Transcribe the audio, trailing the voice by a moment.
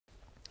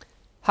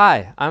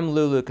Hi, I'm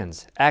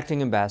Lukens, Acting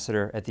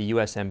Ambassador at the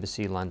U.S.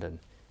 Embassy, London.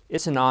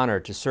 It's an honor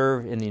to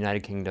serve in the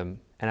United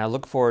Kingdom, and I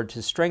look forward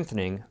to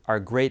strengthening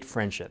our great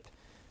friendship,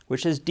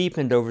 which has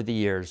deepened over the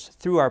years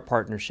through our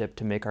partnership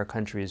to make our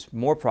countries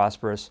more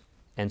prosperous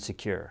and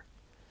secure.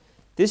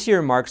 This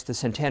year marks the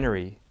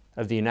centenary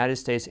of the United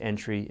States'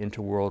 entry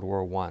into World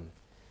War I.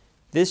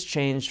 This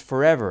changed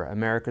forever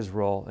America's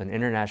role in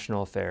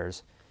international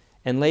affairs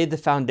and laid the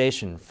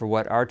foundation for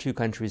what our two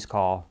countries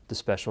call the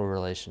special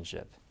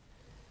relationship.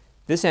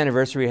 This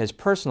anniversary has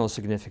personal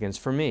significance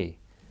for me.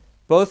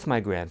 Both my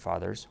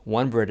grandfathers,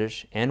 one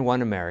British and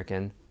one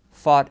American,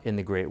 fought in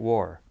the Great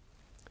War.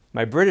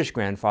 My British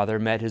grandfather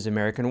met his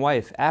American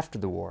wife after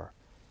the war,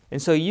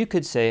 and so you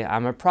could say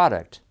I'm a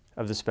product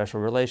of the special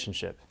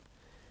relationship.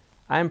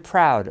 I am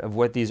proud of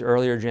what these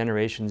earlier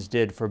generations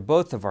did for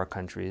both of our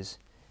countries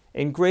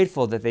and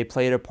grateful that they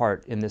played a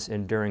part in this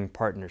enduring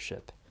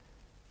partnership.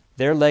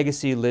 Their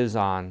legacy lives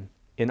on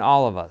in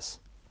all of us.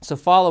 So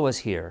follow us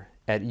here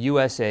at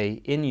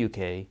USA in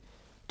UK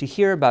to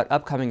hear about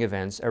upcoming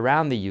events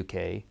around the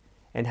UK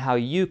and how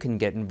you can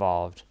get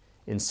involved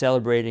in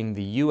celebrating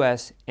the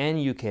US and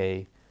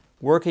UK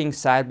working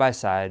side by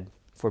side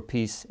for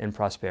peace and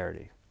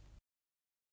prosperity.